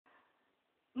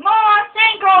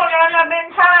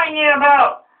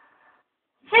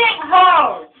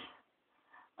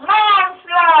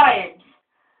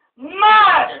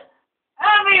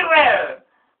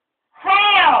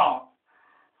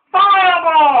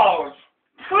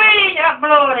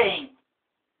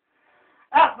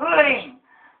Uploading.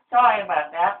 Sorry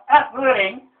about that.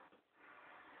 Uploading.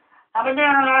 I've been doing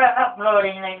a lot of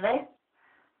uploading lately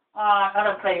on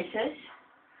other places.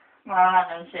 Well, I'm not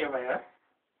going to say where.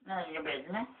 None of your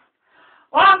business.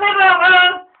 Well, people of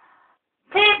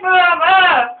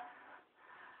Earth,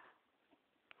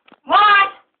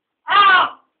 watch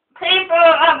out, people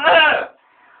of Earth.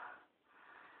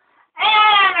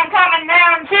 And I'm coming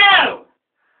down too.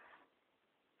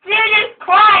 Jesus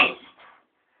Christ,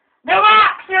 the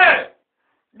rapture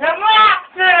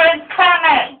is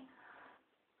coming.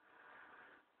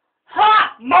 Hot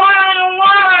boiling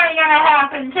water is gonna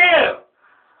happen too.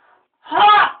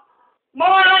 Hot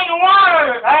boiling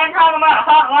water. I ain't talking about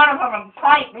hot water from a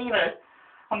pipe either.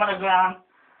 I'm underground.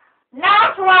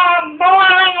 Natural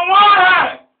boiling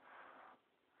water.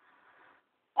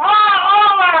 All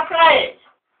over the place.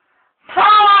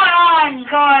 Power lines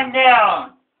going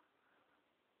down.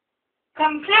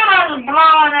 Computers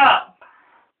blowing up.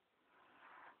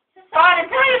 Sorry to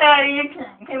tell you that,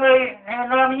 YouTube, people who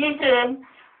love YouTube.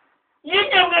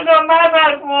 YouTube can go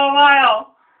bye-bye for a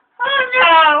while. Oh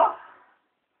no.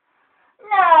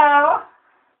 No.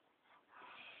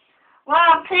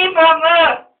 Well, people,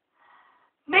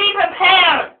 be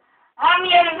prepared. I'm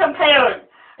getting prepared.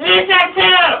 You should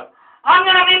too. I'm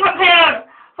gonna be prepared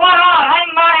for it all.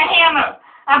 I'm my hammer.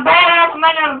 A badass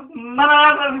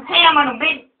motherfucking hammer to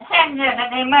beat heads in that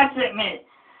they mess with me.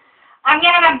 I'm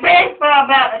getting a baseball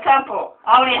bat, a couple.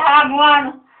 I already have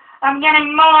one. I'm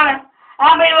getting more.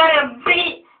 I'll be ready to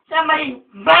beat somebody's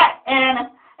butt in,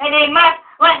 and they must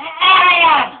with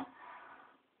alien.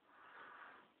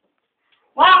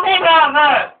 Well, people of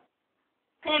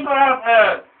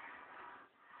Earth,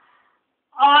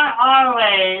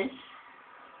 always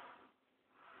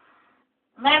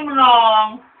live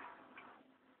long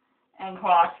and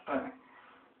prosper.